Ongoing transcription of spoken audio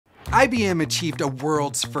IBM achieved a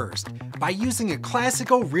world's first. By using a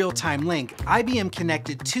classical real-time link, IBM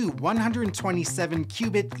connected two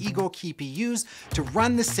 127-qubit Eagle QPUs to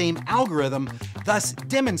run the same algorithm, thus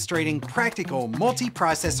demonstrating practical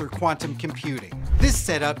multiprocessor quantum computing. This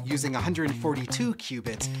setup, using 142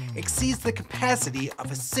 qubits, exceeds the capacity of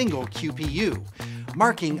a single QPU,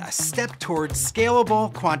 marking a step towards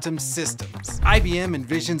scalable quantum systems. IBM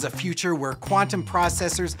envisions a future where quantum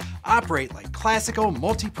processors operate like classical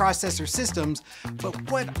multiprocessor systems,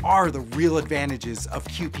 but what are the real advantages of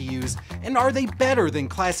QPUs, and are they better than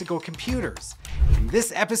classical computers? In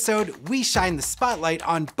this episode, we shine the spotlight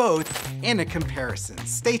on both in a comparison.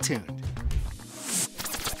 Stay tuned.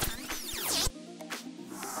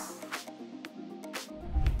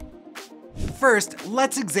 First,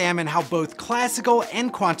 let's examine how both classical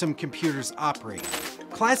and quantum computers operate.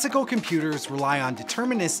 Classical computers rely on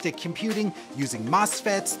deterministic computing using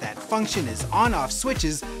MOSFETs that function as on-off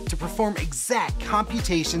switches to perform exact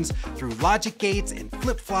computations through logic gates and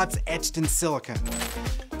flip-flops etched in silicon.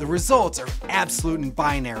 The results are absolute and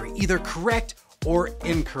binary, either correct or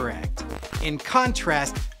incorrect. In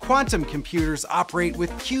contrast, quantum computers operate with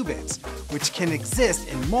qubits, which can exist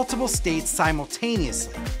in multiple states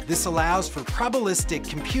simultaneously. This allows for probabilistic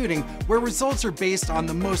computing, where results are based on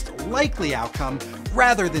the most likely outcome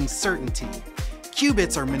rather than certainty.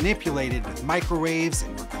 Qubits are manipulated with microwaves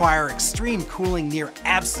and require extreme cooling near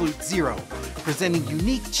absolute zero, presenting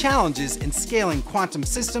unique challenges in scaling quantum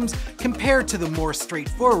systems compared to the more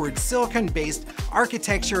straightforward silicon-based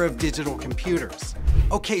architecture of digital computers.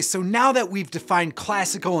 Okay, so now that we've defined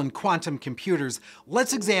classical and quantum computers,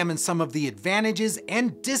 let's examine some of the advantages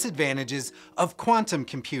and disadvantages of quantum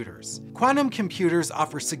computers. Quantum computers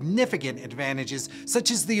offer significant advantages,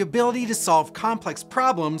 such as the ability to solve complex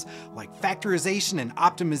problems like factorization and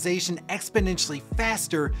optimization exponentially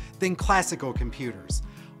faster than classical computers.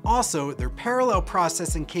 Also, their parallel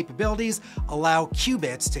processing capabilities allow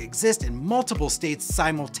qubits to exist in multiple states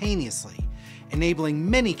simultaneously, enabling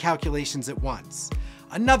many calculations at once.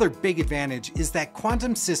 Another big advantage is that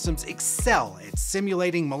quantum systems excel at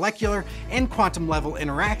simulating molecular and quantum level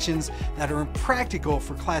interactions that are impractical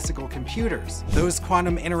for classical computers. Those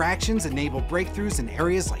quantum interactions enable breakthroughs in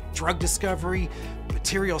areas like drug discovery,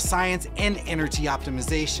 material science, and energy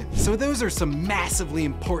optimization. So those are some massively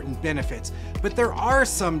important benefits, but there are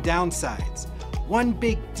some downsides. One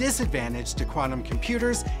big disadvantage to quantum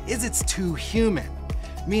computers is it's too human,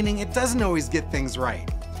 meaning it doesn't always get things right.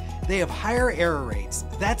 They have higher error rates.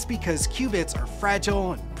 That's because qubits are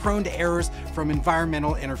fragile and prone to errors from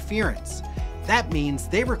environmental interference. That means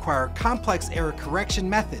they require complex error correction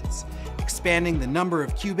methods. Expanding the number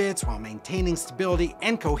of qubits while maintaining stability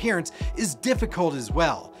and coherence is difficult as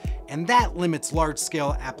well, and that limits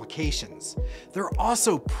large-scale applications. They're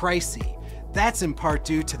also pricey. That's in part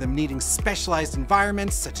due to them needing specialized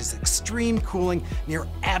environments such as extreme cooling near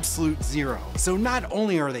absolute zero. So not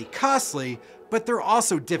only are they costly, but they're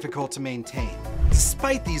also difficult to maintain.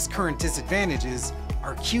 Despite these current disadvantages,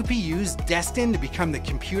 are QPUs destined to become the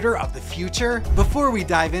computer of the future? Before we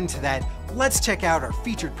dive into that, let's check out our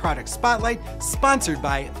featured product spotlight, sponsored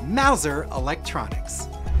by Mouser Electronics.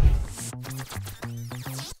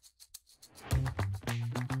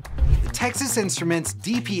 Texas Instruments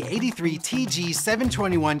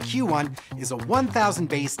DP83TG721Q1 is a 1000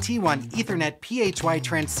 base T1 Ethernet PHY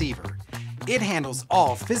transceiver. It handles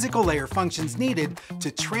all physical layer functions needed to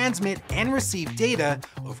transmit and receive data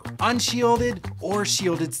over unshielded or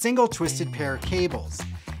shielded single twisted pair cables.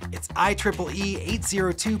 It's IEEE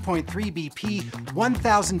 802.3BP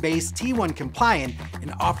 1000 base T1 compliant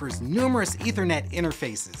and offers numerous Ethernet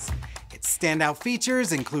interfaces. Its standout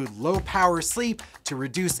features include low power sleep to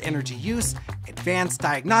reduce energy use, advanced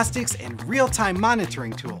diagnostics, and real-time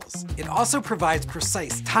monitoring tools. It also provides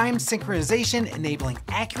precise time synchronization, enabling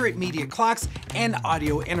accurate media clocks and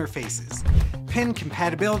audio interfaces. Pin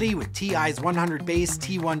compatibility with TI's 100 base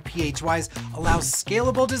T1 PHYs allows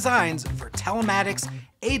scalable designs for telematics,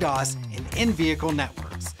 ADAS, and in-vehicle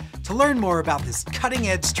networks. To learn more about this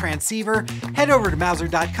cutting-edge transceiver, head over to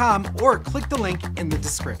Mouser.com or click the link in the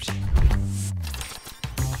description.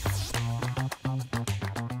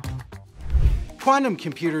 Quantum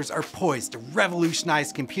computers are poised to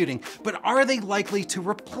revolutionize computing, but are they likely to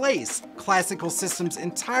replace classical systems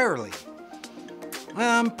entirely?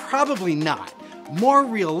 Probably not. More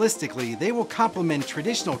realistically, they will complement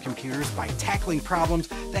traditional computers by tackling problems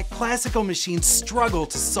that classical machines struggle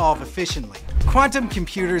to solve efficiently. Quantum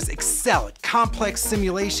computers excel at complex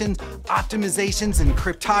simulations, optimizations, and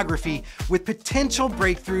cryptography with potential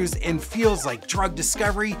breakthroughs in fields like drug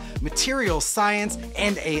discovery, materials science,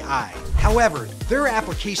 and AI. However, their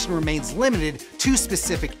application remains limited to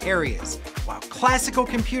specific areas, while classical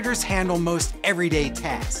computers handle most everyday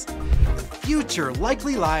tasks. The future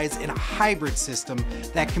likely lies in a hybrid system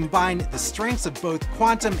that combines the strengths of both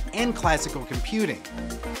quantum and classical computing.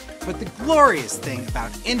 But the glorious thing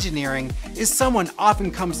about engineering is someone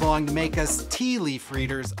often comes along to make us tea leaf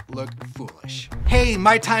readers look foolish. Hey,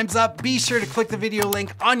 my time's up. Be sure to click the video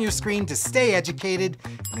link on your screen to stay educated.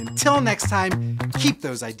 And until next time, keep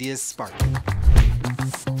those ideas sparking.